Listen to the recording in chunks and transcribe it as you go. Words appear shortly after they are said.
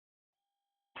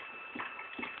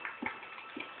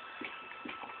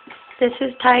This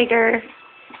is Tiger.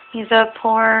 He's a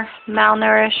poor,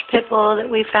 malnourished pit bull that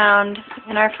we found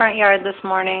in our front yard this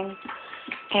morning.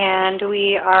 And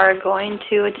we are going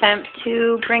to attempt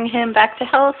to bring him back to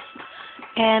health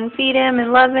and feed him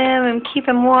and love him and keep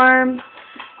him warm.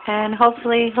 And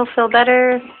hopefully he'll feel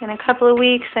better in a couple of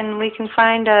weeks and we can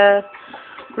find a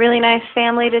really nice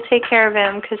family to take care of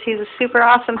him, because he's a super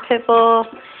awesome pit bull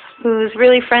who's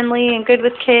really friendly and good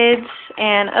with kids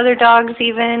and other dogs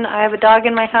even. I have a dog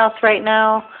in my house right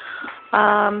now.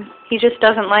 He just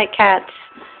doesn't like cats.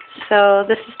 So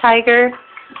this is Tiger.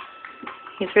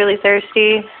 He's really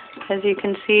thirsty, as you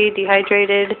can see,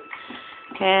 dehydrated,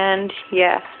 and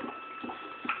yeah.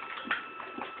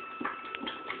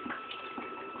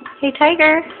 Hey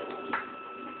Tiger.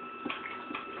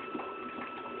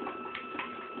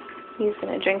 He's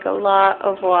going to drink a lot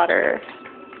of water.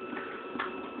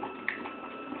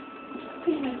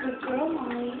 Being a good girl,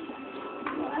 Molly.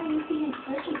 Why are you being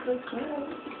such a good girl?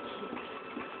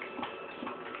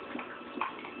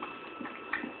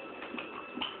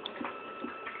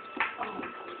 Oh,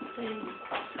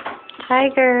 thanks.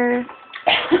 Tiger.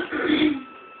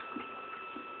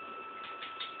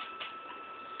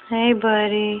 Hey,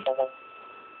 buddy.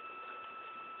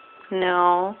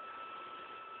 No.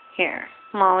 Here,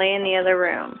 Molly in the other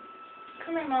room.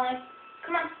 Come here, Molly.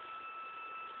 Come on.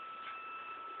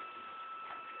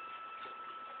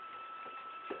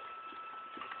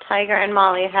 Tiger and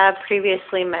Molly have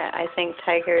previously met. I think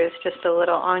Tiger is just a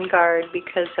little on guard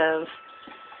because of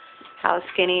how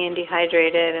skinny and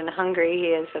dehydrated and hungry he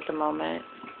is at the moment.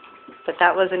 But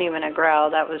that wasn't even a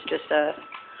growl. That was just a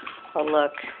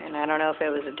look. And I don't know if it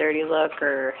was a dirty look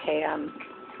or, hey, I'm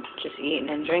just eating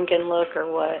and drinking look or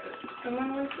what. And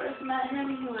when we first met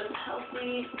him, he was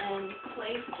healthy and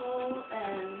playful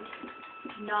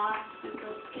and not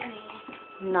super skinny.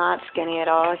 Not skinny at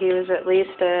all. He was at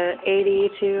least a 80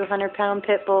 to 100 pound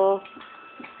pit bull.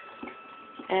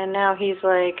 And now he's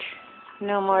like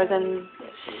no more than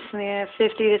 50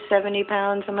 to 70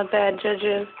 pounds. I'm a bad judge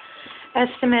of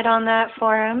estimate on that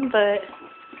for him, but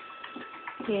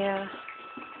yeah.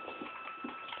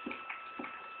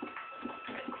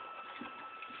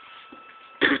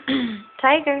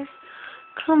 Tiger,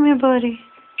 come here, buddy.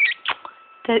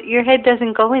 Your head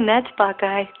doesn't go in that spot,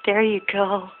 guy. There you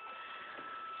go.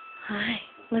 Hi.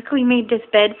 Look, we made this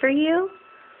bed for you.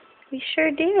 We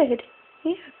sure did.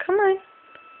 Yeah, come on.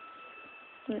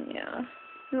 Yeah,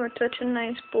 you are such a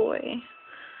nice boy.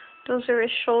 Those are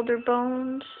his shoulder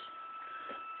bones,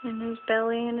 and his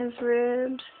belly and his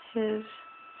ribs. His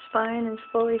spine is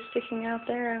fully sticking out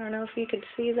there. I don't know if you could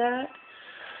see that,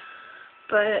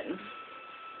 but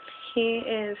he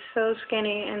is so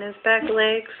skinny, and his back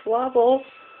legs wobble.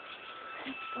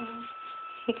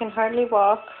 He can hardly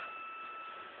walk.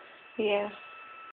 Yeah.